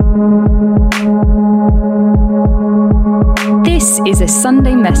This is a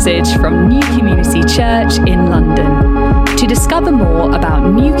Sunday message from New Community Church in London. To discover more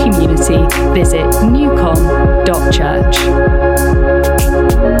about New Community, visit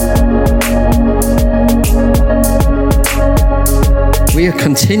newcom.church. We are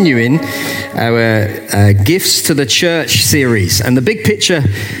continuing our Gifts to the Church series, and the big picture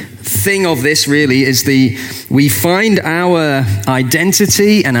thing of this really is we find our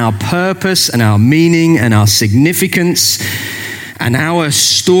identity and our purpose and our meaning and our significance and our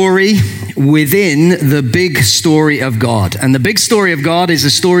story within the big story of God. And the big story of God is the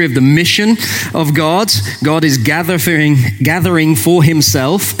story of the mission of God. God is gathering for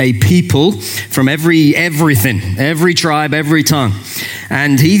himself a people from everything, every tribe, every tongue.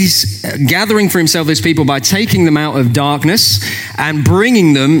 And he's gathering for himself this people by taking them out of darkness and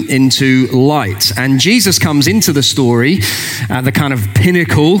bringing them into light. And Jesus comes into the story at the kind of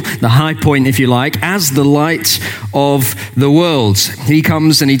pinnacle, the high point, if you like, as the light of the world. He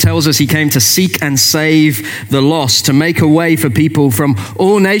comes and he tells us he came to seek and save the lost, to make a way for people from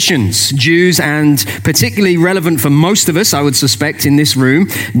all nations, Jews, and particularly relevant for most of us, I would suspect, in this room,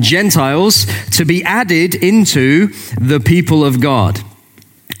 Gentiles, to be added into the people of God.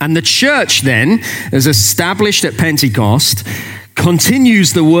 And the church then, as established at Pentecost,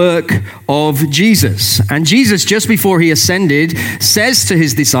 continues the work of Jesus. And Jesus, just before he ascended, says to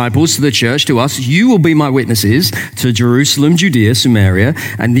his disciples, to the church, to us, you will be my witnesses to Jerusalem, Judea, Samaria,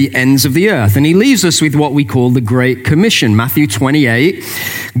 and the ends of the earth. And he leaves us with what we call the Great Commission, Matthew 28,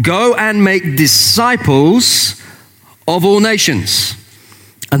 go and make disciples of all nations.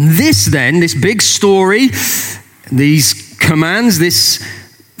 And this then, this big story, these commands, this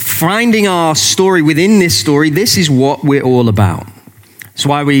finding our story within this story, this is what we're all about. That's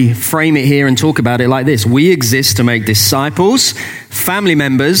why we frame it here and talk about it like this. We exist to make disciples, family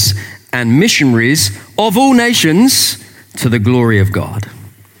members, and missionaries of all nations to the glory of God.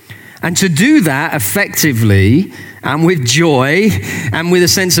 And to do that effectively and with joy and with a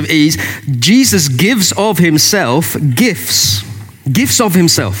sense of ease, Jesus gives of himself gifts of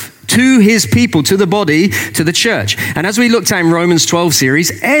himself to his people, to the body, to the church. And as we looked at in Romans 12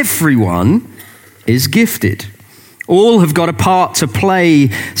 series, everyone is gifted. All have got a part to play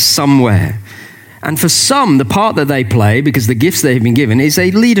somewhere. And for some, the part that they play, because the gifts they've been given, is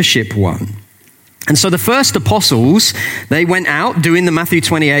a leadership one. And so the first apostles, they went out doing the Matthew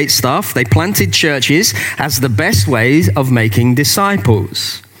 28 stuff. They planted churches as the best ways of making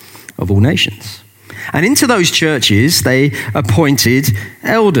disciples of all nations. And into those churches, they appointed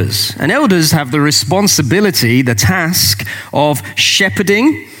elders. And elders have the responsibility, the task of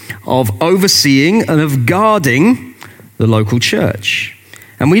shepherding, of overseeing, and of guarding the local church.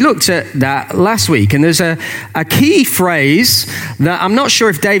 And we looked at that last week. And there's a key phrase that I'm not sure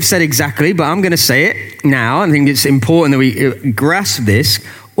if Dave said exactly, but I'm going to say it now. I think it's important that we grasp this.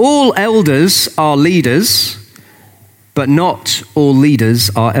 All elders are leaders, but not all leaders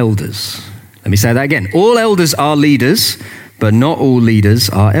are elders. Let me say that again. All elders are leaders, but not all leaders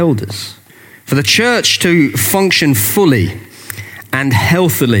are elders. For the church to function fully and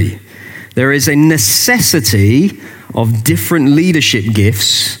healthily, there is a necessity of different leadership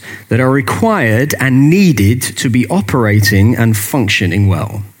gifts that are required and needed to be operating and functioning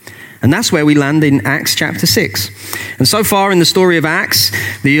well. And that's where we land in Acts chapter 6. And so far in the story of Acts,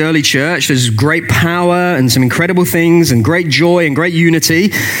 the early church, there's great power and some incredible things and great joy and great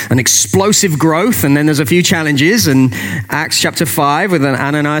unity and explosive growth. And then there's a few challenges in Acts chapter 5 with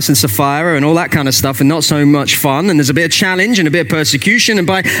Ananias and Sapphira and all that kind of stuff, and not so much fun. And there's a bit of challenge and a bit of persecution. And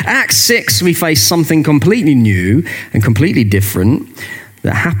by Acts 6, we face something completely new and completely different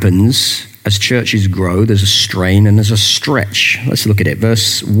that happens as churches grow. There's a strain and there's a stretch. Let's look at it.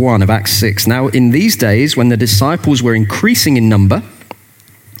 Verse 1 of Acts 6. Now, in these days, when the disciples were increasing in number,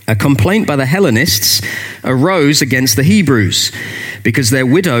 a complaint by the Hellenists arose against the Hebrews because their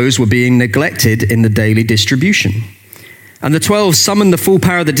widows were being neglected in the daily distribution. And the 12 summoned the full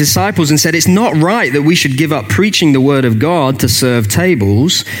power of the disciples and said, it's not right that we should give up preaching the word of God to serve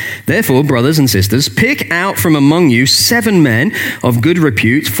tables. Therefore, brothers and sisters, pick out from among you 7 men of good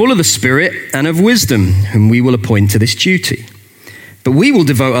repute, full of the Spirit and of wisdom, whom we will appoint to this duty. But we will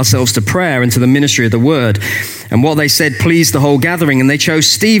devote ourselves to prayer and to the ministry of the word. And what they said pleased the whole gathering. And they chose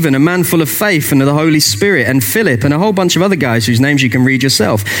Stephen, a man full of faith and of the Holy Spirit, and Philip, and a whole bunch of other guys whose names you can read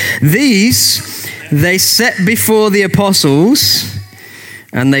yourself. These they set before the apostles,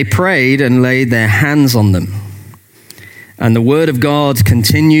 and they prayed and laid their hands on them. And the word of God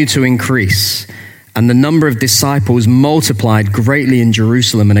continued to increase, and the number of disciples multiplied greatly in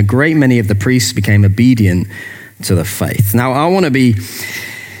Jerusalem, and a great many of the priests became obedient to the faith. Now, I want to be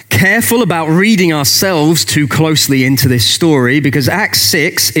careful about reading ourselves too closely into this story, because Acts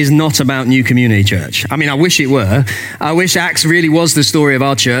 6 is not about New Community Church. I mean, I wish it were. I wish Acts really was the story of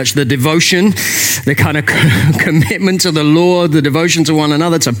our church, the devotion, the kind of commitment to the Lord, the devotion to one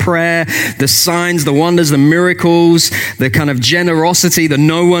another, to prayer, the signs, the wonders, the miracles, the kind of generosity, that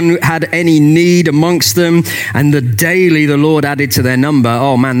no one had any need amongst them, and the daily the Lord added to their number.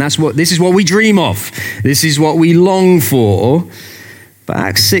 Oh man, this is what we dream of. This is what we long for. But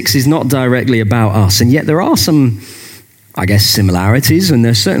Acts 6 is not directly about us, and yet there are some, I guess, similarities, and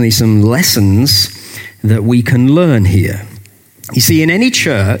there's certainly some lessons that we can learn here. You see, in any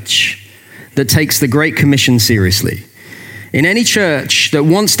church that takes the Great Commission seriously, in any church that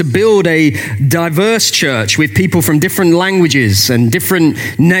wants to build a diverse church with people from different languages and different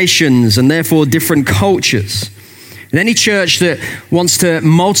nations and therefore different cultures, in any church that wants to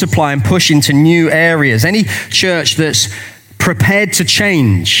multiply and push into new areas, any church that's prepared to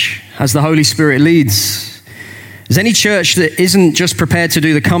change as the Holy Spirit leads. There's any church that isn't just prepared to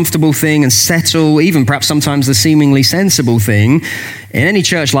do the comfortable thing and settle, even perhaps sometimes the seemingly sensible thing. In any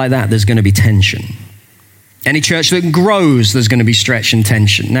church like that, there's going to be tension. Any church that grows, there's going to be stretch and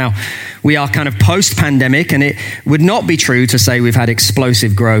tension. Now, we are kind of post-pandemic, and it would not be true to say we've had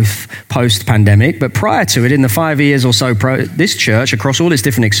explosive growth post-pandemic, but prior to it, in the 5 years or so, this church, across all its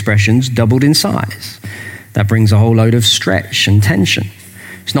different expressions, doubled in size. That brings a whole load of stretch and tension.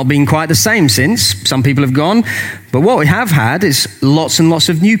 It's not been quite the same since. Some people have gone. But what we have had is lots and lots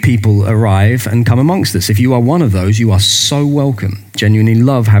of new people arrive and come amongst us. If you are one of those, you are so welcome. Genuinely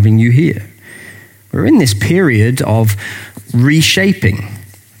love having you here. We're in this period of reshaping.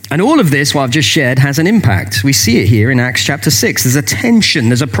 And all of this, what I've just shared, has an impact. We see it here in Acts chapter 6. There's a tension,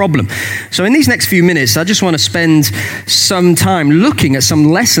 there's a problem. So in these next few minutes, I just want to spend some time looking at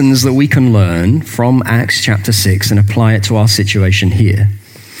some lessons that we can learn from Acts chapter 6 and apply it to our situation here.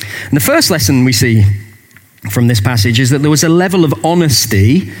 And the first lesson we see from this passage is that there was a level of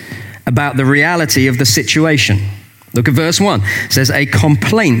honesty about the reality of the situation. Look at verse 1. It says, a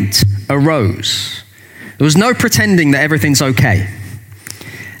complaint arose. There was no pretending that everything's okay.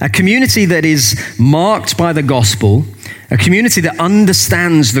 A community that is marked by the gospel, a community that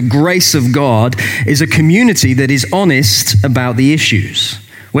understands the grace of God, is a community that is honest about the issues.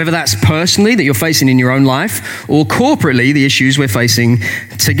 Whether that's personally that you're facing in your own life, or corporately the issues we're facing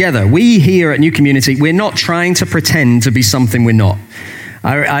together. We here at New Community, we're not trying to pretend to be something we're not.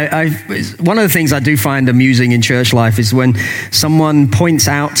 One of the things I do find amusing in church life is when someone points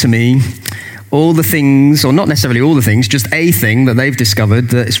out to me all the things, or not necessarily all the things, just a thing that they've discovered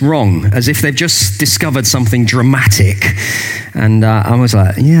that is wrong, as if they've just discovered something dramatic. And I was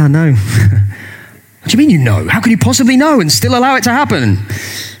like, yeah, I know. What do you mean you know? How can you possibly know and still allow it to happen?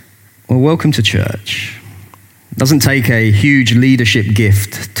 Well, welcome to church. It doesn't take a huge leadership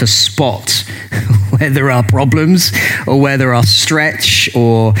gift to spot where there are problems or where there are stretch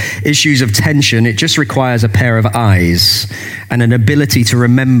or issues of tension. It just requires a pair of eyes and an ability to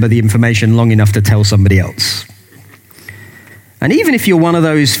remember the information long enough to tell somebody else. And even if you're one of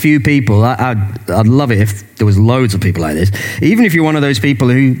those few people, I'd love it if there was loads of people like this. Even if you're one of those people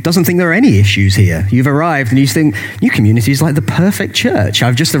who doesn't think there are any issues here, you've arrived and you think, New Community is like the perfect church.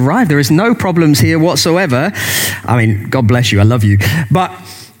 I've just arrived. There is no problems here whatsoever. I mean, God bless you. I love you. But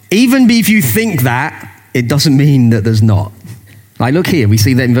even if you think that, it doesn't mean that there's not. Like, look here. We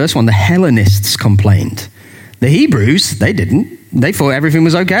see that in verse 1, the Hellenists complained. The Hebrews, they didn't. They thought everything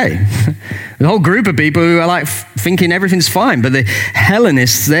was okay. The whole group of people who are like thinking everything's fine. But the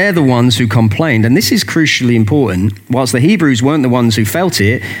Hellenists, they're the ones who complained. And this is crucially important. Whilst the Hebrews weren't the ones who felt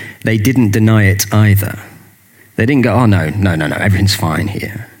it, they didn't deny it either. They didn't go, oh, no, everything's fine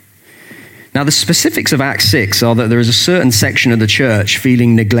here. Now, the specifics of Acts 6 are that there is a certain section of the church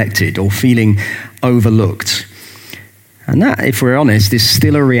feeling neglected or feeling overlooked. And that, if we're honest, is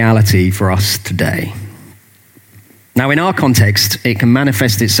still a reality for us today. Now, in our context, it can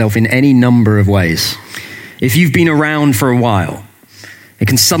manifest itself in any number of ways. If you've been around for a while, it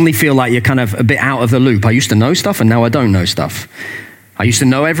can suddenly feel like you're kind of a bit out of the loop. I used to know stuff and now I don't know stuff. I used to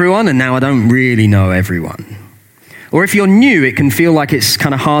know everyone and now I don't really know everyone. Or if you're new, it can feel like it's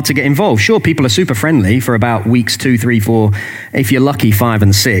kind of hard to get involved. Sure, people are super friendly for about weeks 2, 3, 4, if you're lucky, 5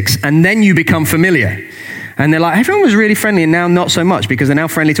 and 6. And then you become familiar. And they're like, everyone was really friendly and now not so much because they're now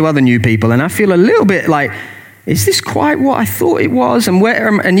friendly to other new people. And I feel a little bit like, is this quite what I thought it was?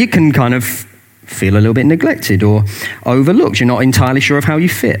 And you can kind of feel a little bit neglected or overlooked. You're not entirely sure of how you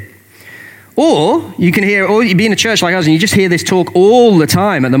fit. Or you can hear, or you be in a church like us and you just hear this talk all the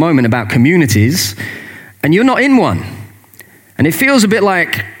time at the moment about communities and you're not in one. And it feels a bit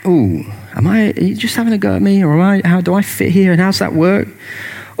like, ooh, are you just having a go at me? Or how do I fit here and how's that work?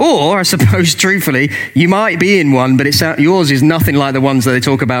 Or, I suppose, truthfully, you might be in one, but yours is nothing like the ones that they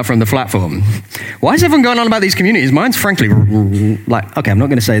talk about from the platform. Why is everyone going on about these communities? Mine's frankly like, okay, I'm not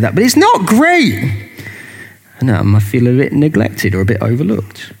going to say that, but it's not great. And I feel a bit neglected or a bit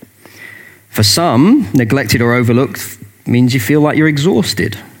overlooked. For some, neglected or overlooked means you feel like you're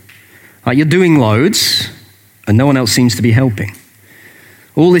exhausted. Like you're doing loads and no one else seems to be helping.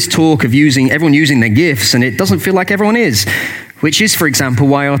 All this talk of everyone using their gifts, and it doesn't feel like everyone is, which is, for example,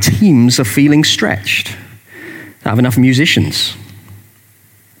 why our teams are feeling stretched. Don't have enough musicians.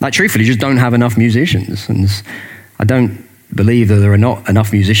 Like, truthfully, just don't have enough musicians. And I don't believe that there are not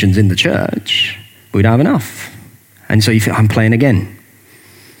enough musicians in the church, but we don't have enough. And so you feel, I'm playing again.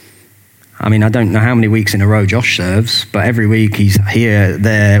 I mean, I don't know how many weeks in a row Josh serves, but every week he's here,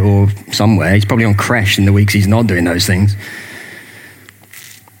 there, or somewhere. He's probably on creche in the weeks he's not doing those things.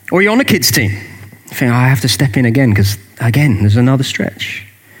 Or you're on a kids team. You think, I have to step in again because, again, there's another stretch.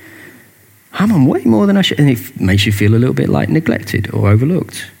 I'm on way more than I should. And it makes you feel a little bit like neglected or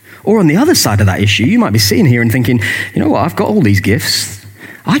overlooked. Or on the other side of that issue, you might be sitting here and thinking, you know what, I've got all these gifts.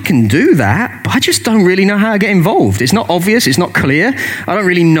 I can do that, but I just don't really know how to get involved. It's not obvious. It's not clear. I don't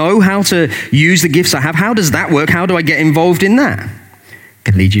really know how to use the gifts I have. How does that work? How do I get involved in that? It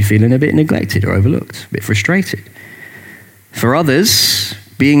can lead you feeling a bit neglected or overlooked, a bit frustrated. For others,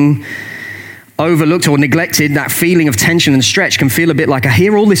 being overlooked or neglected, that feeling of tension and stretch can feel a bit like, I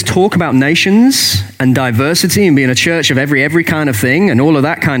hear all this talk about nations and diversity and being a church of every kind of thing and all of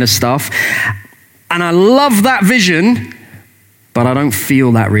that kind of stuff. And I love that vision, but I don't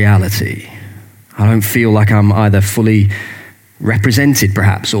feel that reality. I don't feel like I'm either fully represented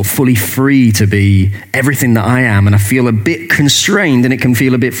perhaps or fully free to be everything that I am, and I feel a bit constrained and it can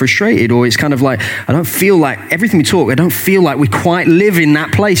feel a bit frustrated, or it's kind of like I don't feel like everything we talk, I don't feel like we quite live in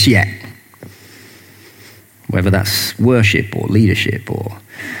that place yet. Whether that's worship or leadership or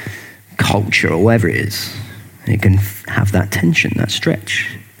culture or whatever it is, it can have that tension, that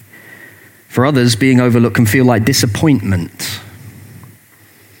stretch. For others, being overlooked can feel like disappointment.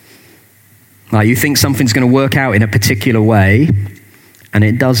 Like you think something's going to work out in a particular way, and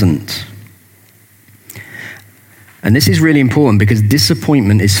it doesn't. And this is really important because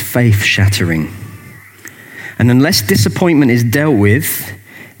disappointment is faith-shattering. And unless disappointment is dealt with,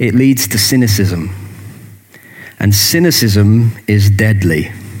 it leads to cynicism. And cynicism is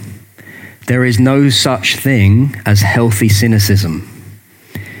deadly. There is no such thing as healthy cynicism.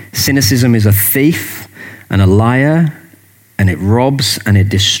 Cynicism is a thief and a liar, and it robs and it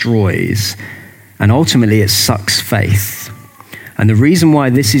destroys. And ultimately, it sucks faith. And the reason why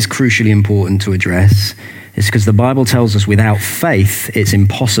this is crucially important to address is because the Bible tells us without faith, it's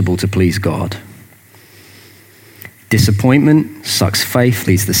impossible to please God. Disappointment sucks faith,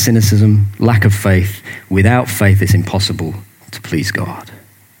 leads to cynicism, lack of faith. Without faith, it's impossible to please God.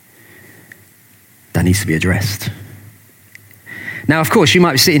 That needs to be addressed. Now, of course, you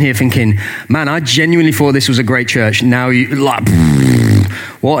might be sitting here thinking, man, I genuinely thought this was a great church. Now,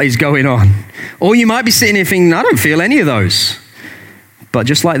 what is going on? Or you might be sitting here thinking, I don't feel any of those. But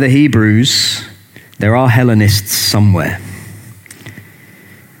just like the Hebrews, there are Hellenists somewhere.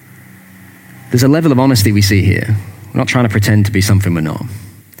 There's a level of honesty we see here. We're not trying to pretend to be something we're not.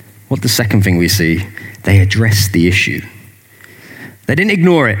 What's the second thing we see? They addressed the issue. They didn't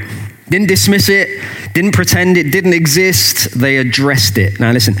ignore it. Didn't dismiss it, didn't pretend it didn't exist, they addressed it.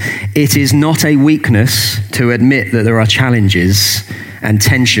 Now listen, it is not a weakness to admit that there are challenges and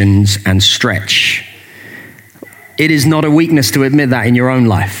tensions and stretch. It is not a weakness to admit that in your own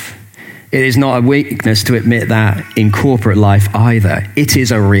life. It is not a weakness to admit that in corporate life either. It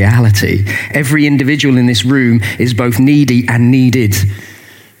is a reality. Every individual in this room is both needy and needed.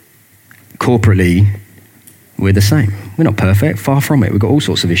 Corporately, we're the same. We're not perfect, far from it. We've got all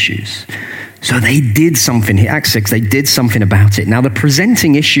sorts of issues. So they did something here. Acts 6, they did something about it. Now, the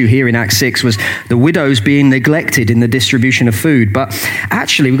presenting issue here in Acts 6 was the widows being neglected in the distribution of food. But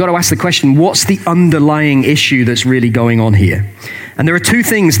actually, we've got to ask the question, what's the underlying issue that's really going on here? And there are two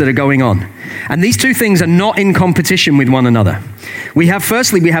things that are going on. And these two things are not in competition with one another.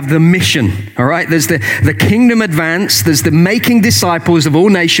 Firstly, we have the mission, all right? There's the kingdom advance. There's the making disciples of all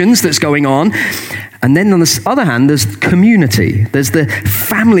nations that's going on. And then on the other hand, there's community. There's the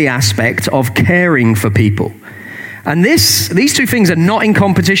family aspect of caring for people. And these two things are not in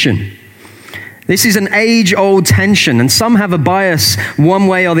competition. This is an age-old tension, and some have a bias one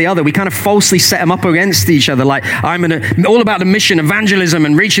way or the other. We kind of falsely set them up against each other, like I'm all about the mission, evangelism,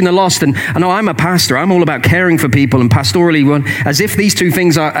 and reaching the lost, and I know I'm a pastor, I'm all about caring for people and pastorally, as if these two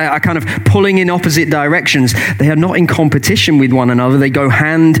things are kind of pulling in opposite directions. They are not in competition with one another. They go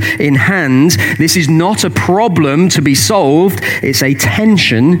hand in hand. This is not a problem to be solved. It's a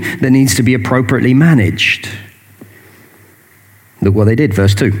tension that needs to be appropriately managed. Look what they did,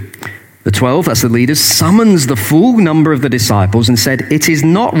 verse 2. The 12, that's the leaders, summons the full number of the disciples and said, "It is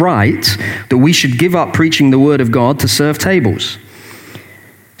not right that we should give up preaching the word of God to serve tables."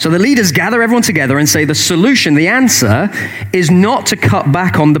 So the leaders gather everyone together and say the solution, the answer, is not to cut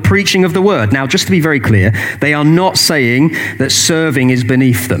back on the preaching of the word. Now, just to be very clear, they are not saying that serving is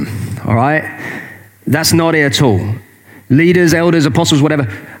beneath them, all right? That's not it at all. Leaders, elders, apostles, whatever,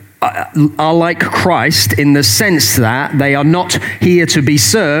 are like Christ in the sense that they are not here to be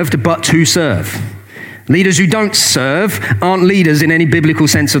served, but to serve. Leaders who don't serve aren't leaders in any biblical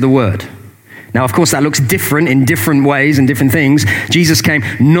sense of the word. Now, of course, that looks different in different ways and different things. Jesus came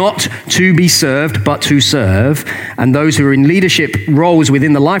not to be served, but to serve. And those who are in leadership roles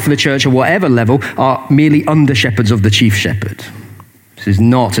within the life of the church at whatever level are merely under shepherds of the chief shepherd. This is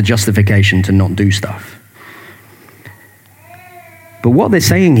not a justification to not do stuff. But what they're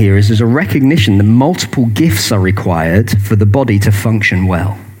saying here is there's a recognition that multiple gifts are required for the body to function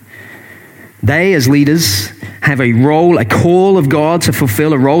well. They, as leaders, have a role, a call of God to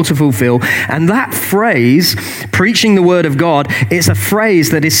fulfill, a role to fulfill. And that phrase, preaching the word of God, is a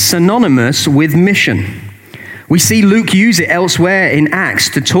phrase that is synonymous with mission. We see Luke use it elsewhere in Acts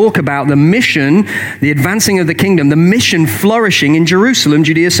to talk about the mission, the advancing of the kingdom, the mission flourishing in Jerusalem,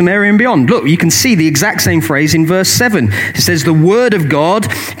 Judea, Samaria, and beyond. Look, you can see the exact same phrase in verse 7. It says, the word of God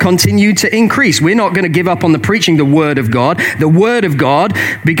continued to increase. We're not going to give up on the preaching the word of God. The word of God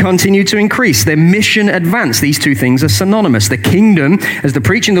continued to increase. Their mission advanced. These two things are synonymous. The kingdom, as the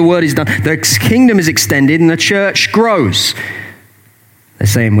preaching of the word is done, the kingdom is extended and the church grows. They're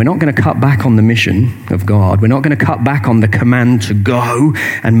saying we're not going to cut back on the mission of God. We're not going to cut back on the command to go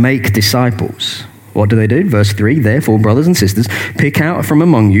and make disciples. What do? Verse 3, therefore, brothers and sisters, pick out from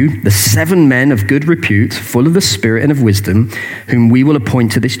among you the 7 men of good repute, full of the Spirit and of wisdom, whom we will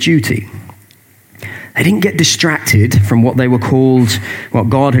appoint to this duty. They didn't get distracted from what they were called, what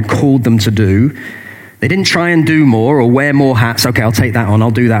God had called them to do. They didn't try and do more or wear more hats. Okay, I'll take that on. I'll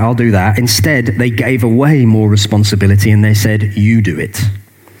do that. Instead, they gave away more responsibility and they said, you do it.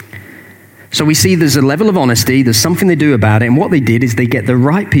 So we see there's a level of honesty. There's something they do about it. And what they did is they get the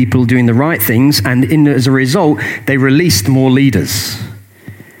right people doing the right things. And as a result, they released more leaders.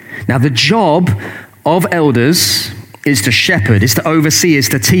 Now, the job of elders is to shepherd, is to oversee, is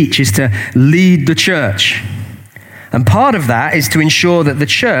to teach, is to lead the church. And part of that is to ensure that the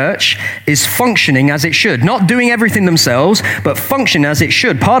church is functioning as it should. Not doing everything themselves, but function as it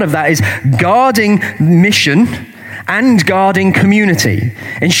should. Part of that is guarding mission and guarding community.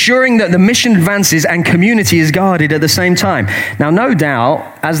 Ensuring that the mission advances and community is guarded at the same time. Now, no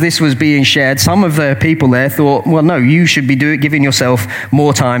doubt, as this was being shared, some of the people there thought, well, no, you should be giving yourself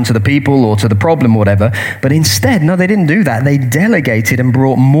more time to the people or to the problem or whatever. But instead, no, they didn't do that. They delegated and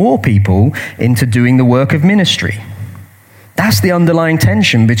brought more people into doing the work of ministry. That's the underlying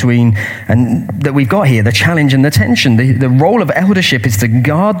tension that we've got here, the challenge and the tension. The role of eldership is to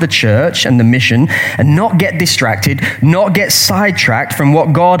guard the church and the mission and not get distracted, not get sidetracked from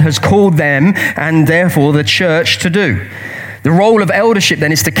what God has called them and therefore the church to do. The role of eldership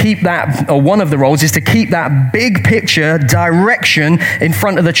then is to keep that, or one of the roles is to keep that big picture direction in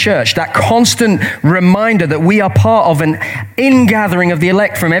front of the church, that constant reminder that we are part of an ingathering of the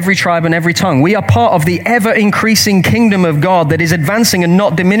elect from every tribe and every tongue. We are part of the ever-increasing kingdom of God that is advancing and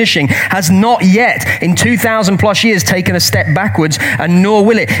not diminishing, has not yet in 2,000 plus years taken a step backwards, and nor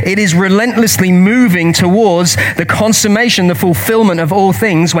will it. It is relentlessly moving towards the consummation, the fulfillment of all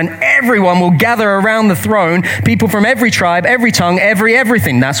things, when everyone will gather around the throne, people from every tribe, every tongue,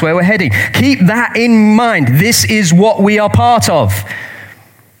 everything. That's where we're heading. Keep that in mind. This is what we are part of.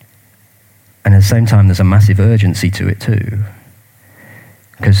 And at the same time, there's a massive urgency to it too.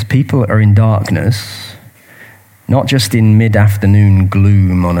 Because people are in darkness, not just in mid-afternoon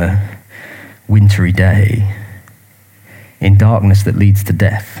gloom on a wintry day, in darkness that leads to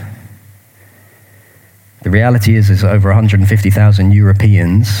death. The reality is over 150,000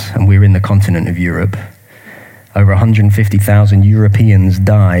 Europeans, and we're in the continent of Europe, over 150,000 Europeans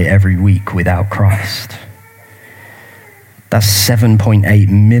die every week without Christ. That's 7.8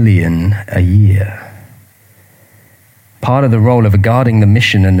 million a year. Part of the role of guarding the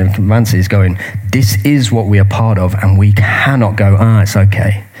mission and the advance is going, this is what we are part of, and we cannot go, it's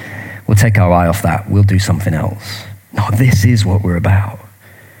okay. we'll take our eye off that. We'll do something else. No, this is what we're about.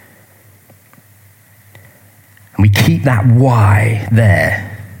 And we keep that why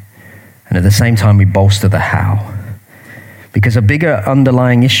there. And at the same time, we bolster the how. Because a bigger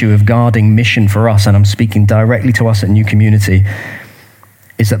underlying issue of guarding mission for us, and I'm speaking directly to us at New Community,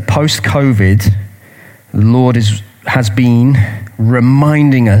 is that post-COVID, the Lord has been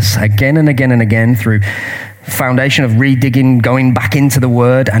reminding us again and again and again through foundation of redigging, going back into the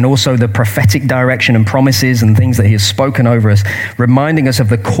Word, and also the prophetic direction and promises and things that He has spoken over us, reminding us of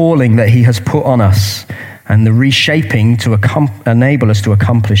the calling that He has put on us and the reshaping to enable us to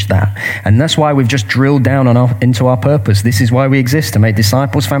accomplish that. And that's why we've just drilled down into our purpose. This is why we exist, to make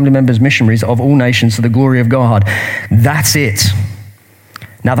disciples, family members, missionaries of all nations to the glory of God. That's it.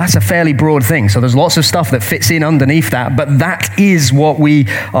 Now, that's a fairly broad thing, so there's lots of stuff that fits in underneath that, but that is what we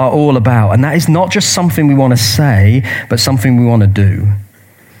are all about. And that is not just something we want to say, but something we want to do.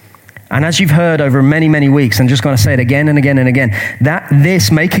 And as you've heard over many, many weeks, I'm just going to say it again and again and again, that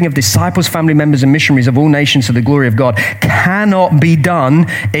this making of disciples, family members, and missionaries of all nations to the glory of God cannot be done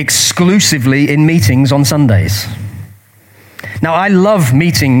exclusively in meetings on Sundays. Now, I love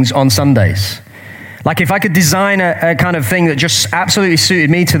meetings on Sundays. Like if I could design a kind of thing that just absolutely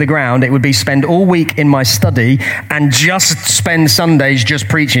suited me to the ground, it would be spend all week in my study and just spend Sundays just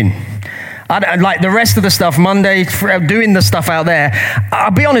preaching. I'd like the rest of the stuff, Monday, doing the stuff out there.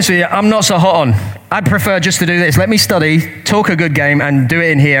 I'll be honest with you, I'm not so hot on. I'd prefer just to do this. Let me study, talk a good game, and do it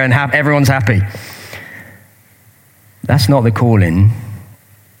in here and have everyone's happy. That's not the calling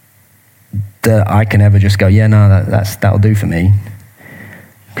that I can ever just go, yeah, no, that'll do for me.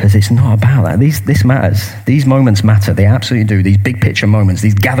 Because it's not about that. This matters. These moments matter. They absolutely do. These big picture moments,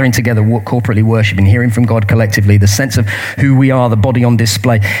 these gathering together, corporately worshiping, hearing from God collectively, the sense of who we are, the body on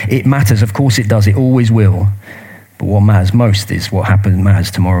display. It matters. Of course it does. It always will. But what matters most is what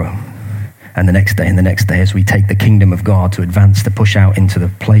matters tomorrow and the next day and the next day as we take the kingdom of God to advance, to push out into the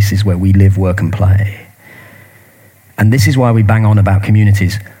places where we live, work, and play. And this is why we bang on about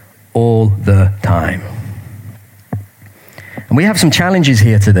communities all the time. And we have some challenges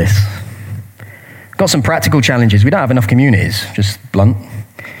here to this. Got some practical challenges. We don't have enough communities, just blunt.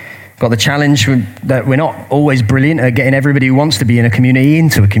 Got the challenge that we're not always brilliant at getting everybody who wants to be in a community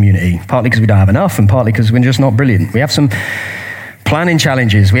into a community, partly because we don't have enough and partly because we're just not brilliant. We have some planning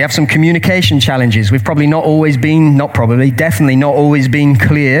challenges. We have some communication challenges. We've definitely not always been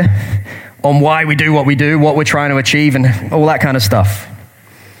clear on why we do, what we're trying to achieve, and all that kind of stuff.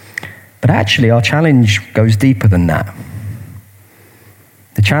 But actually, our challenge goes deeper than that.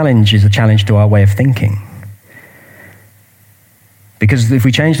 The challenge is a challenge to our way of thinking. Because if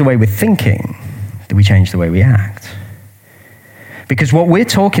we change the way we're thinking, then we change the way we act. Because what we're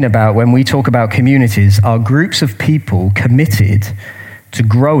talking about when we talk about communities are groups of people committed to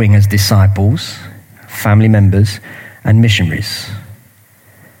growing as disciples, family members, and missionaries.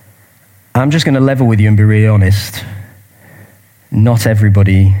 I'm just going to level with you and be really honest. Not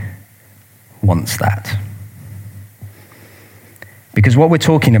everybody wants that. Because what we're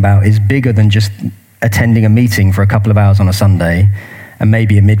talking about is bigger than just attending a meeting for a couple of hours on a Sunday and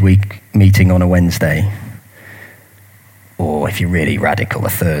maybe a midweek meeting on a Wednesday. Or if you're really radical, a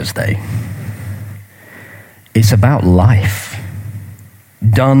Thursday. It's about life.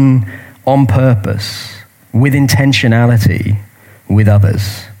 Done on purpose, with intentionality, with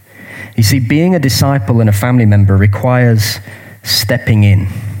others. You see, being a disciple and a family member requires stepping in.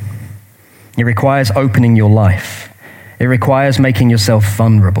 It requires opening your life. It requires making yourself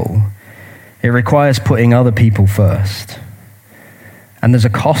vulnerable. It requires putting other people first. And there's a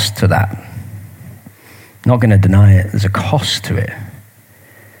cost to that. Not going to deny it. There's a cost to it.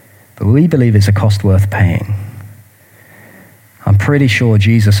 But we believe it's a cost worth paying. I'm pretty sure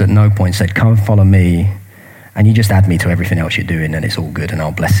Jesus at no point said, come follow me, and you just add me to everything else you're doing, and it's all good, and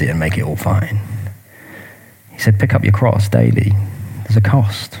I'll bless it and make it all fine. He said, pick up your cross daily. There's a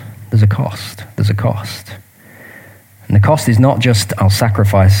cost. There's a cost. There's a cost. And the cost is not just I'll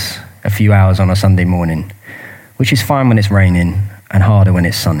sacrifice a few hours on a Sunday morning, which is fine when it's raining and harder when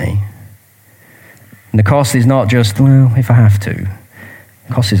it's sunny. And the cost is not just, well, if I have to.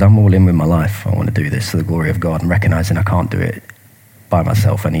 The cost is I'm all in with my life. I want to do this to the glory of God and recognizing I can't do it by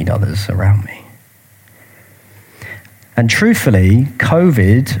myself. I need others around me. And truthfully,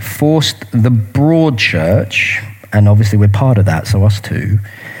 COVID forced the broad church, and obviously we're part of that, so us too,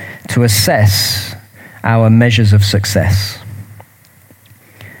 to assess our measures of success.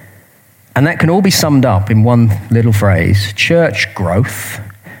 And that can all be summed up in one little phrase: church growth.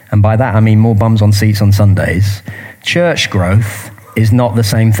 And by that I mean more bums on seats on Sundays. Church growth is not the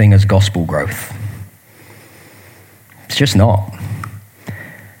same thing as gospel growth. It's just not.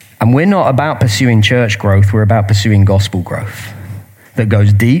 And we're not about pursuing church growth, we're about pursuing gospel growth that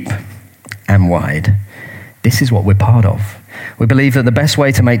goes deep and wide. This is what we're part of. We believe that the best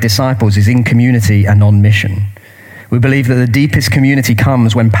way to make disciples is in community and on mission. We believe that the deepest community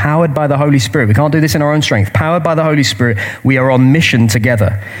comes when powered by the Holy Spirit. We can't do this in our own strength. Powered by the Holy Spirit, we are on mission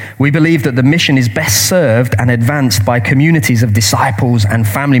together. We believe that the mission is best served and advanced by communities of disciples and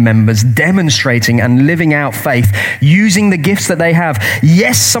family members demonstrating and living out faith, using the gifts that they have.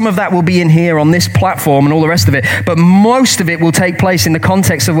 Yes, some of that will be in here on this platform and all the rest of it, but most of it will take place in the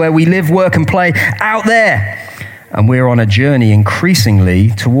context of where we live, work, and play out there. And we're on a journey increasingly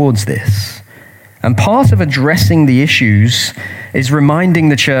towards this. And part of addressing the issues is reminding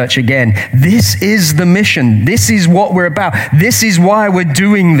the church again, this is the mission. This is what we're about. This is why we're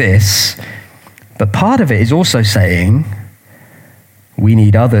doing this. But part of it is also saying we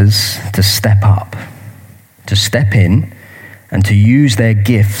need others to step up, to step in, and to use their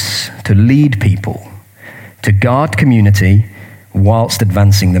gifts to lead people, to guard community whilst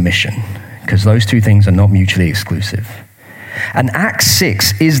advancing the mission. Because those two things are not mutually exclusive. And Acts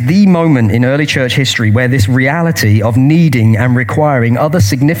 6 is the moment in early church history where this reality of needing and requiring other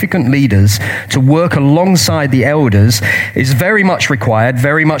significant leaders to work alongside the elders is very much required,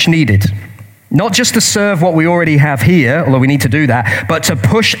 very much needed. Not just to serve what we already have here, although we need to do that, but to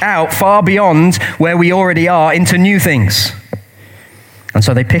push out far beyond where we already are into new things. And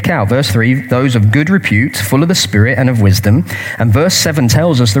so they pick out, verse 3, those of good repute, full of the Spirit and of wisdom. And verse 7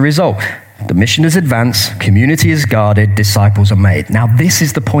 tells us the result. The mission is advanced, community is guarded, disciples are made. Now, this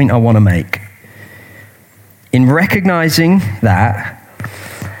is the point I want to make. In recognizing that,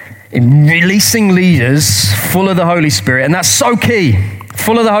 in releasing leaders full of the Holy Spirit, and that's so key,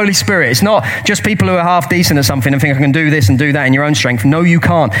 full of the Holy Spirit. It's not just people who are half decent at something and think I can do this and do that in your own strength. No, you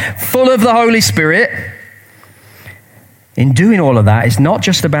can't. Full of the Holy Spirit. In doing all of that, it's not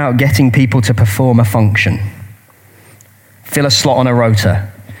just about getting people to perform a function, fill a slot on a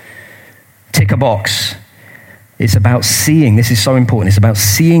rota, tick a box. It's about seeing, this is so important, it's about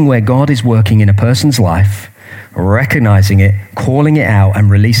seeing where God is working in a person's life, recognizing it, calling it out,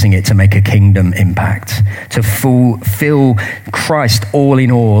 and releasing it to make a kingdom impact, to fulfill Christ all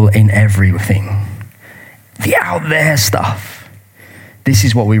in everything. The out there stuff. This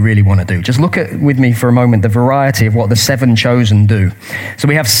is what we really want to do. Just look at with me for a moment the variety of what the 7 chosen do. So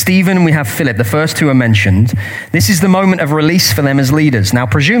we have Stephen and we have Philip. The first 2 are mentioned. This is the moment of release for them as leaders. Now,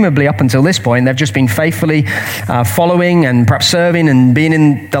 presumably up until this point, they've just been faithfully following and perhaps serving and being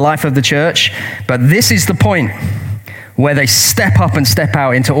in the life of the church. But this is the point where they step up and step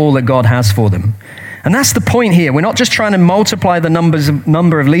out into all that God has for them. And that's the point here. We're not just trying to multiply the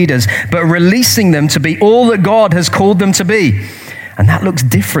number of leaders, but releasing them to be all that God has called them to be. And that looks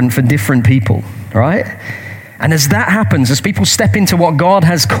different for different people, right? And as that happens, as people step into what God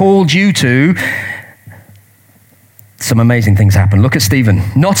has called you to, some amazing things happen. Look at Stephen,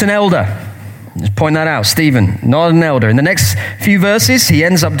 not an elder. Just point that out. Stephen, not an elder. In the next few verses, he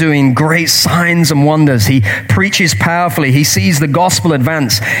ends up doing great signs and wonders. He preaches powerfully. He sees the gospel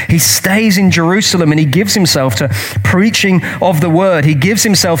advance. He stays in Jerusalem and he gives himself to preaching of the word. He gives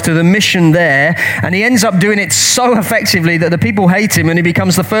himself to the mission there, and he ends up doing it so effectively that the people hate him and he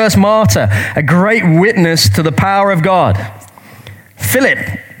becomes the first martyr, a great witness to the power of God. Philip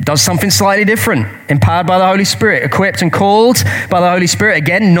does something slightly different, empowered by the Holy Spirit, equipped and called by the Holy Spirit.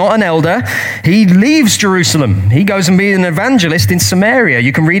 Again, not an elder. He leaves Jerusalem. He goes and be an evangelist in Samaria.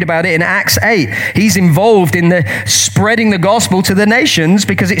 You can read about it in Acts 8. He's involved in the spreading the gospel to the nations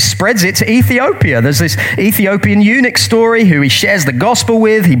because it spreads it to Ethiopia. There's this Ethiopian eunuch story who he shares the gospel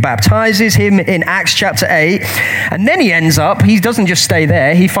with. He baptizes him in Acts chapter 8. And then he ends up, he doesn't just stay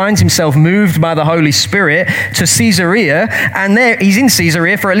there. He finds himself moved by the Holy Spirit to Caesarea. And there he's in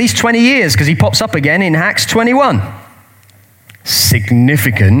Caesarea for at least 20 years because he pops up again in Acts 21.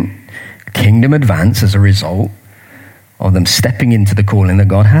 Significant kingdom advance as a result of them stepping into the calling that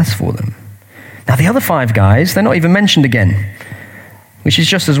God has for them. Now the other 5 guys, they're not even mentioned again, which is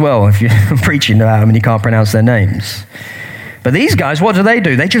just as well if you're preaching about them and you can't pronounce their names. But these guys, what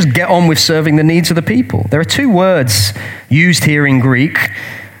do? They just get on with serving the needs of the people. There are 2 words used here in Greek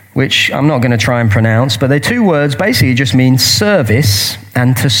which I'm not going to try and pronounce, but they're 2 words, basically just mean service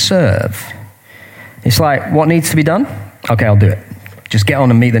and to serve. It's like, what needs to be done? Okay, I'll do it. Just get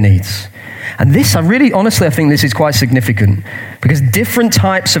on and meet the needs. And this, I think this is quite significant because different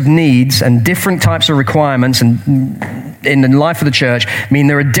types of needs and different types of requirements and in the life of the church mean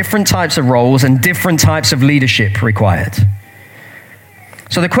there are different types of roles and different types of leadership required.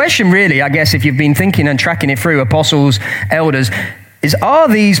 So the question really, I guess, if you've been thinking and tracking it through, apostles, elders, are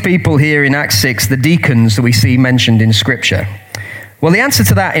these people here in Acts 6 the deacons that we see mentioned in Scripture? Well, the answer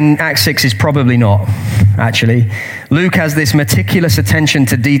to that in Acts 6 is probably not, actually. Luke has this meticulous attention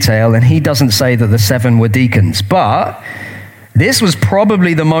to detail, and he doesn't say that the 7 were deacons. But this was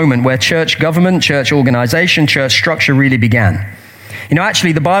probably the moment where church government, church organization, church structure really began. You know,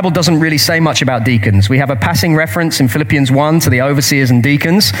 actually, the Bible doesn't really say much about deacons. We have a passing reference in Philippians 1 to the overseers and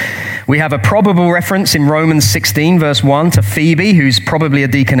deacons. We have a probable reference in Romans 16, verse 1, to Phoebe, who's probably a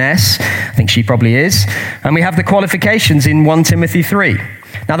deaconess. I think she probably is. And we have the qualifications in 1 Timothy 3.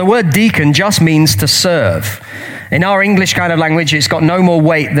 Now, the word deacon just means to serve. In our English kind of language, it's got no more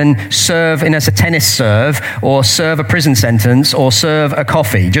weight than serve as a tennis serve, or serve a prison sentence, or serve a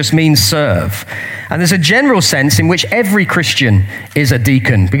coffee. It just means serve. And there's a general sense in which every Christian is a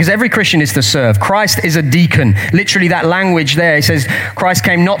deacon, because every Christian is to serve. Christ is a deacon. Literally, that language there, it says, Christ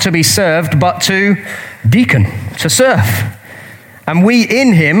came not to be served, but to deacon, to serve. And we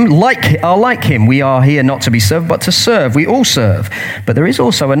in him are like him. We are here not to be served, but to serve. We all serve. But there is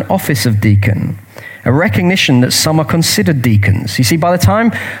also an office of deacon, a recognition that some are considered deacons. You see, by the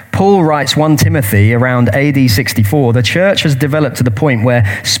time Paul writes 1 Timothy around AD 64, the church has developed to the point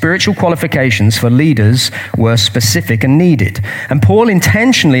where spiritual qualifications for leaders were specific and needed. And Paul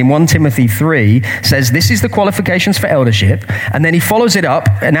intentionally in 1 Timothy 3 says this is the qualifications for eldership, and then he follows it up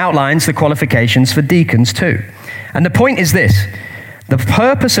and outlines the qualifications for deacons too. And the point is this: the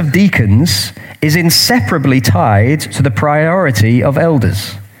purpose of deacons is inseparably tied to the priority of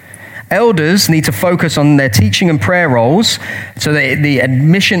elders. Elders need to focus on their teaching and prayer roles so that the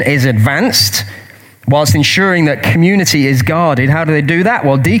mission is advanced whilst ensuring that community is guarded. How do they do that?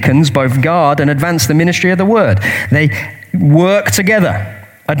 Well, deacons both guard and advance the ministry of the word. They work together,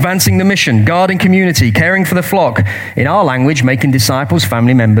 advancing the mission, guarding community, caring for the flock. In our language, making disciples,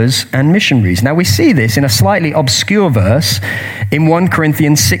 family members, and missionaries. Now we see this in a slightly obscure verse in 1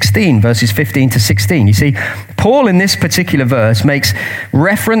 Corinthians 16, verses 15 to 16. You see, Paul in this particular verse makes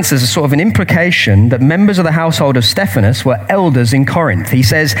reference as a sort of an implication that members of the household of Stephanas were elders in Corinth. He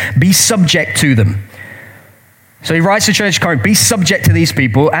says, be subject to them. So he writes to church Corinth, be subject to these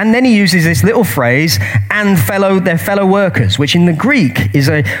people, and then he uses this little phrase, and their fellow workers, which in the Greek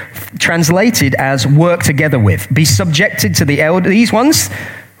is translated as work together with. Be subjected to these ones,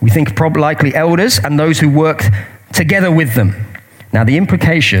 we think probably likely elders, and those who work together with them. Now the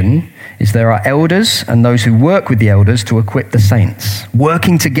implication is there are elders and those who work with the elders to equip the saints,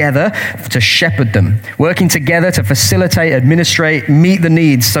 working together to shepherd them, working together to facilitate, administrate, meet the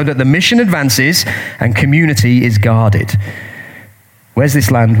needs so that the mission advances and community is guarded. Where's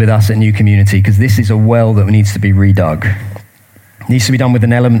this land with us at New Community? Because this is a well that needs to be redug. It needs to be done with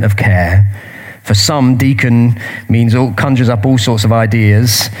an element of care. For some, deacon means conjures up all sorts of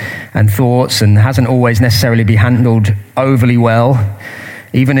ideas and thoughts and hasn't always necessarily been handled overly well.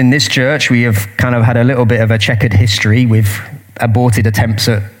 Even in this church, we have kind of had a little bit of a checkered history with aborted attempts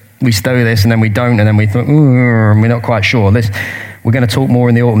at, we stow this and then we don't, and then we thought, we're not quite sure. We're going to talk more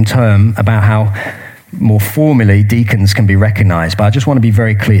in the autumn term about how more formally deacons can be recognized. But I just want to be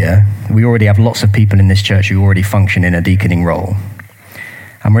very clear, we already have lots of people in this church who already function in a deaconing role.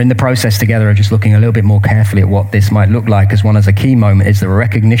 And we're in the process together of just looking a little bit more carefully at what this might look like, as a key moment is the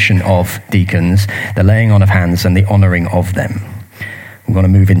recognition of deacons, the laying on of hands, and the honoring of them. We're going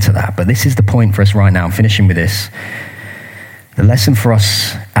to move into that. But this is the point for us right now. I'm finishing with this. The lesson for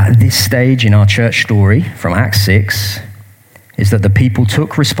us at this stage in our church story from Acts 6 is that the people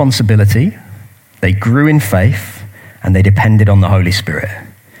took responsibility, they grew in faith, and they depended on the Holy Spirit.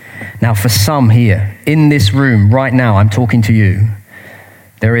 Now, for some here in this room right now, I'm talking to you,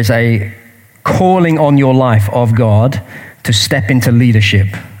 there is a calling on your life of God to step into leadership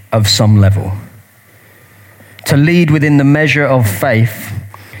of some level. To lead within the measure of faith.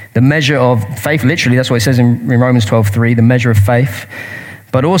 The measure of faith, literally, that's what it says in Romans 12:3, the measure of faith.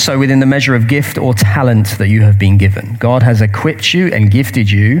 But also within the measure of gift or talent that you have been given. God has equipped you and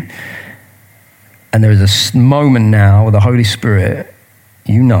gifted you. And there is a moment now where the Holy Spirit,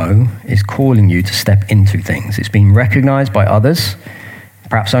 is calling you to step into things. It's been recognized by others.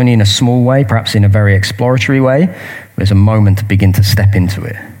 Perhaps only in a small way, perhaps in a very exploratory way. There's a moment to begin to step into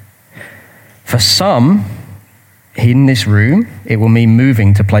it. For some, in this room, it will mean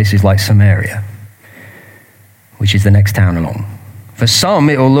moving to places like Samaria, which is the next town along. For some,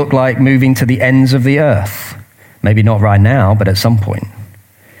 it will look like moving to the ends of the earth. Maybe not right now, but at some point.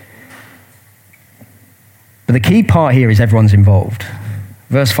 But the key part here is everyone's involved.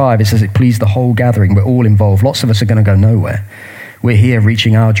 Verse 5, it says it pleased the whole gathering. We're all involved. Lots of us are going to go nowhere. We're here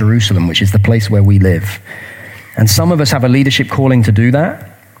reaching our Jerusalem, which is the place where we live. And some of us have a leadership calling to do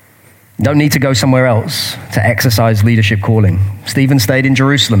that. Don't need to go somewhere else to exercise leadership calling. Stephen stayed in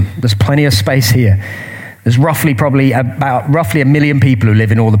Jerusalem. There's plenty of space here. There's roughly 1 million people who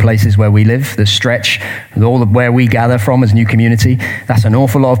live in all the places where we live, that stretch where we gather from as New Community. That's an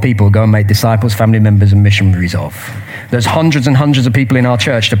awful lot of people who go and make disciples, family members, and missionaries of. There's hundreds and hundreds of people in our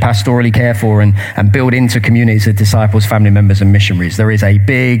church to pastorally care for and build into communities of disciples, family members, and missionaries. There is a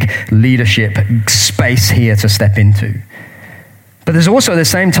big leadership space here to step into. But there's also, at the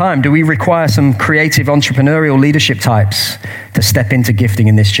same time, do we require some creative entrepreneurial leadership types to step into gifting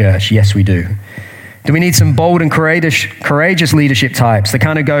in this church? Yes, we do. Do we need some bold and courageous leadership types that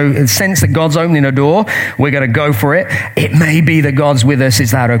kind of go, sense that God's opening a door, we're going to go for it. It may be that God's with us. Is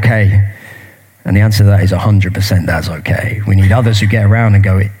that okay? And the answer to that is 100% that's okay. We need others who get around and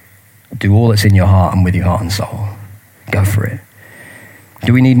go, do all that's in your heart and with your heart and soul. Go for it.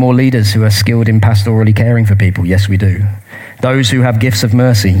 Do we need more leaders who are skilled in pastorally caring for people? Yes, we do. Those who have gifts of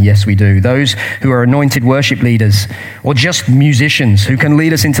mercy? Yes, we do. Those who are anointed worship leaders or just musicians who can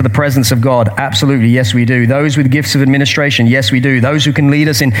lead us into the presence of God? Absolutely, yes, we do. Those with gifts of administration? Yes, we do. Those who can lead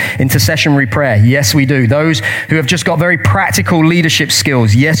us in intercessionary prayer? Yes, we do. Those who have just got very practical leadership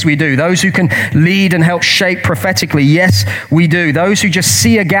skills? Yes, we do. Those who can lead and help shape prophetically? Yes, we do. Those who just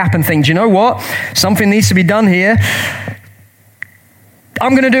see a gap and think, do you know what? Something needs to be done here.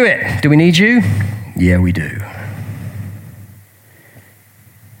 I'm going to do it. Do we need you? Yeah, we do.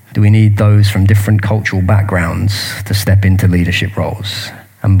 Do we need those from different cultural backgrounds to step into leadership roles?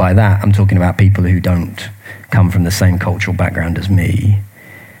 And by that, I'm talking about people who don't come from the same cultural background as me,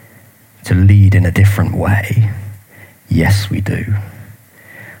 to lead in a different way. Yes, we do.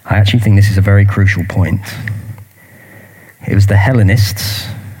 I actually think this is a very crucial point. It was the Hellenists,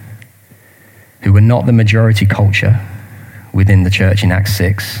 who were not the majority culture within the church in Acts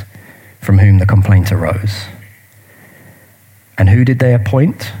 6, from whom the complaint arose. And who did they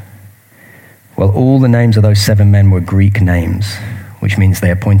appoint? Well, all the names of those 7 men were Greek names, which means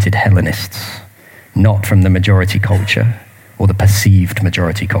they appointed Hellenists, not from the majority culture or the perceived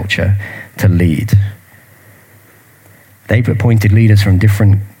majority culture, to lead. They appointed leaders from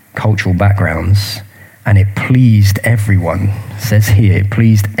different cultural backgrounds, and it pleased everyone, it says here, it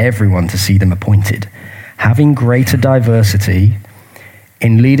pleased everyone to see them appointed. Having greater diversity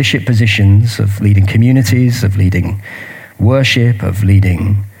in leadership positions of leading communities, of leading worship, of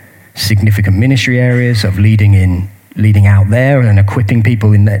leading significant ministry areas, of leading out there and equipping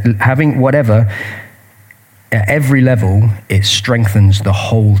people in there, having whatever, at every level, it strengthens the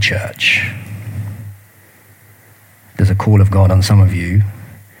whole church. There's a call of God on some of you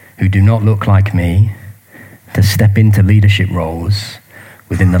who do not look like me to step into leadership roles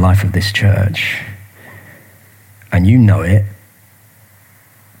within the life of this church. And you know it,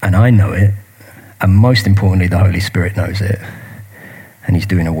 and I know it, and most importantly, the Holy Spirit knows it, and he's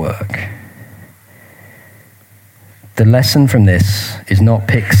doing a work. The lesson from this is not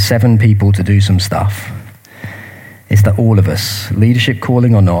pick 7 people to do some stuff. It's that all of us, leadership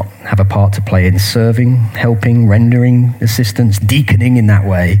calling or not, have a part to play in serving, helping, rendering assistance, deaconing in that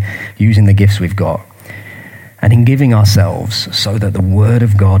way, using the gifts we've got, and in giving ourselves so that the word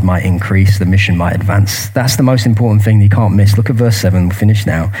of God might increase, the mission might advance. That's the most important thing you can't miss. Look at verse 7, we'll finish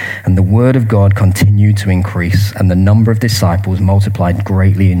now. And the word of God continued to increase, and the number of disciples multiplied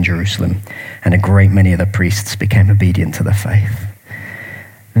greatly in Jerusalem, and a great many of the priests became obedient to the faith.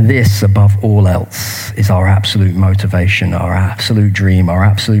 This, above all else, is our absolute motivation, our absolute dream, our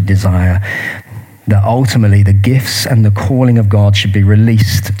absolute desire, that ultimately the gifts and the calling of God should be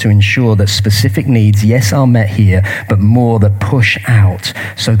released to ensure that specific needs, yes, are met here, but more that push out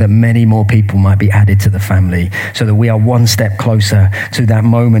so that many more people might be added to the family, so that we are one step closer to that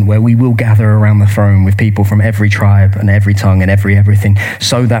moment where we will gather around the throne with people from every tribe and every tongue and everything,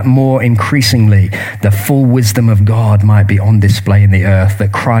 so that more increasingly the full wisdom of God might be on display in the earth,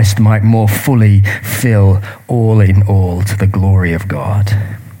 that Christ might more fully fill all in all to the glory of God.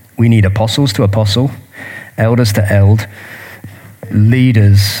 We need apostles to apostle, elders to eld,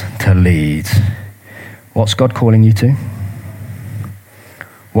 leaders to lead. What's God calling you to?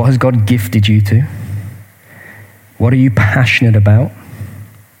 What has God gifted you to? What are you passionate about?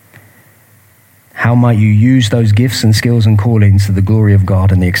 How might you use those gifts and skills and callings to the glory of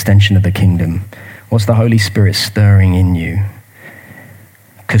God and the extension of the kingdom? What's the Holy Spirit stirring in you?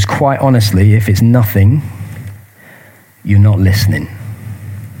 Because quite honestly, if it's nothing, you're not listening.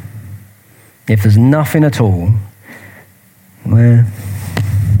 If there's nothing at all, well,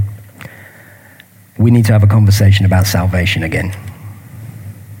 we need to have a conversation about salvation again.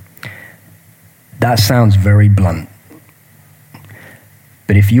 That sounds very blunt.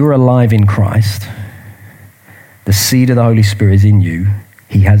 But if you're alive in Christ, the seed of the Holy Spirit is in you.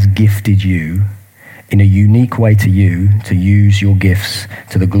 He has gifted you in a unique way to you to use your gifts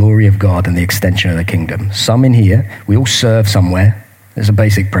to the glory of God and the extension of the kingdom. Some in here, we all serve somewhere. There's a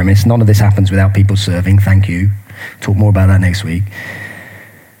basic premise. None of this happens without people serving. Thank you. Talk more about that next week.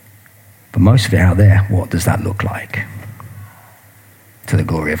 But most of it out there, what does that look like? To the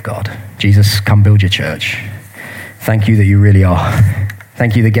glory of God. Jesus, come build your church. Thank you that you really are.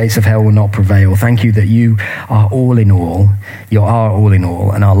 Thank you the gates of hell will not prevail. Thank you that you are all in all. You are all in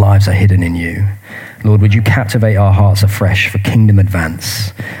all, and our lives are hidden in you. Lord, would you captivate our hearts afresh for kingdom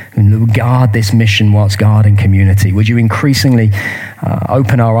advance? And guard this mission whilst guarding community. Would you increasingly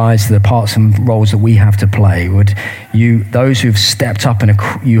open our eyes to the parts and roles that we have to play? Would you, those who've stepped up and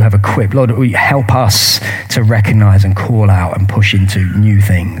you have equipped, Lord, would you help us to recognize and call out and push into new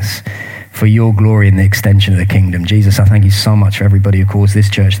things for your glory and the extension of the kingdom. Jesus, I thank you so much for everybody who calls this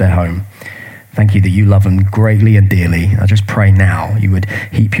church their home. Thank you that you love them greatly and dearly. I just pray now you would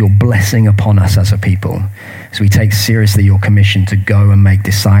heap your blessing upon us as a people as we take seriously your commission to go and make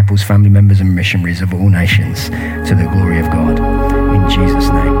disciples, family members, and missionaries of all nations to the glory of God. In Jesus'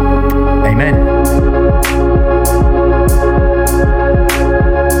 name, amen.